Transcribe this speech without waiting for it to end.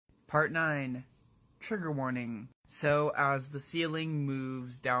Part 9. Trigger warning. So as the ceiling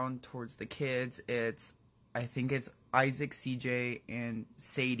moves down towards the kids, I think it's Isaac, CJ, and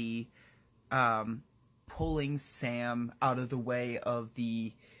Sadie pulling Sam out of the way of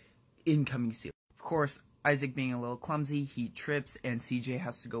the incoming ceiling. Of course, Isaac being a little clumsy, he trips and CJ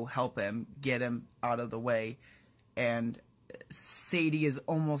has to go help him, get him out of the way. And Sadie is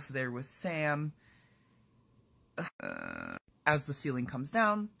almost there with Sam. As the ceiling comes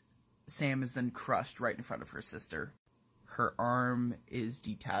down, Sam is then crushed right in front of her sister. Her arm is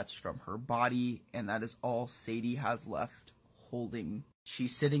detached from her body, and that is all Sadie has left holding.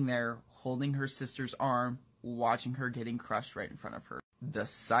 She's sitting there holding her sister's arm, watching her getting crushed right in front of her. The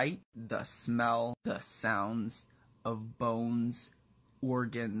sight, the smell, the sounds of bones,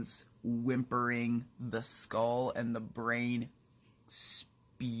 organs, whimpering, the skull and the brain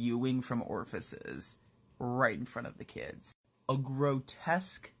spewing from orifices right in front of the kids. A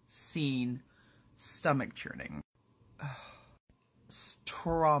grotesque scene, stomach churning.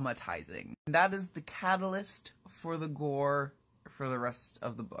 Traumatizing. That is the catalyst for the gore for the rest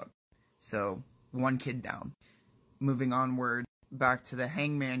of the book. So, one kid down. Moving onward, back to the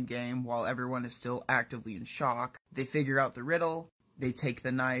hangman game while everyone is still actively in shock. They figure out the riddle, they take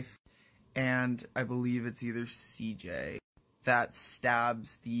the knife, and I believe it's either CJ that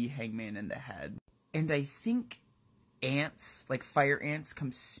stabs the hangman in the head. And I think ants, like fire ants,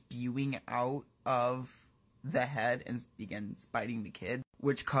 come spewing out of the head and begins biting the kid,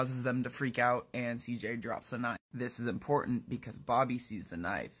 which causes them to freak out, and CJ drops the knife. This is important because Bobby sees the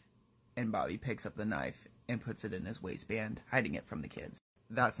knife, and Bobby picks up the knife and puts it in his waistband, hiding it from the kids.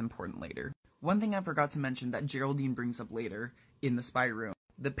 That's important later. One thing I forgot to mention that Geraldine brings up later in the spy room.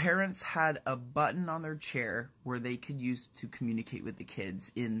 The parents had a button on their chair where they could use to communicate with the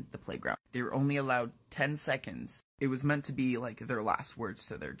kids in the playground. They were only allowed 10 seconds. It was meant to be like their last words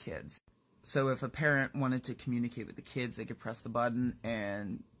to their kids. So if a parent wanted to communicate with the kids, they could press the button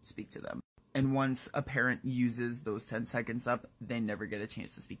and speak to them. And once a parent uses those 10 seconds up, they never get a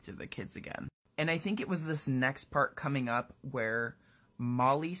chance to speak to the kids again. And I think it was this next part coming up where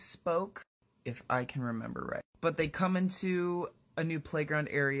Molly spoke, if I can remember right. But they come into a new playground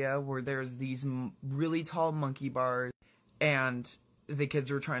area where there's these really tall monkey bars, and the kids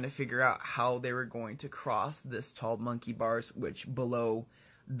were trying to figure out how they were going to cross this tall monkey bars, which below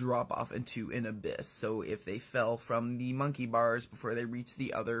drop off into an abyss. So if they fell from the monkey bars before they reached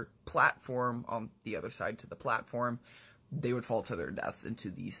the other platform on the other side to the platform, they would fall to their deaths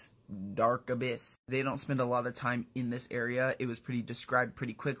into these dark abyss. They don't spend a lot of time in this area. It was described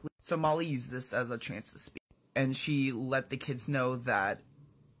pretty quickly. So Molly used this as a chance to speak. And she let the kids know that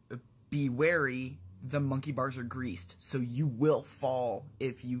be wary, the monkey bars are greased, so you will fall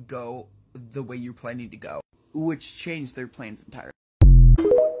if you go the way you're planning to go. Which changed their plans entirely.